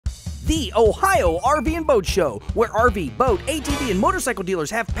the Ohio RV and Boat Show, where RV, boat, ATV, and motorcycle dealers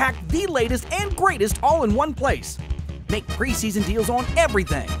have packed the latest and greatest all in one place. Make pre-season deals on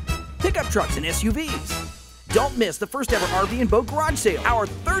everything. Pickup trucks and SUVs. Don't miss the first ever RV and Boat Garage Sale, our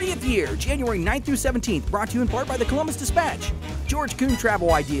 30th year, January 9th through 17th, brought to you in part by the Columbus Dispatch. George Kuhn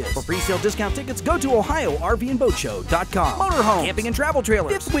Travel Ideas. For pre-sale discount tickets, go to OhioRVandBoatShow.com. Motorhomes, camping and travel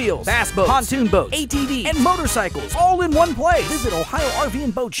trailers, fifth wheels, bass boats, pontoon boats, ATV, and motorcycles, all in one place. Visit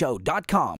OhioRVandBoatShow.com.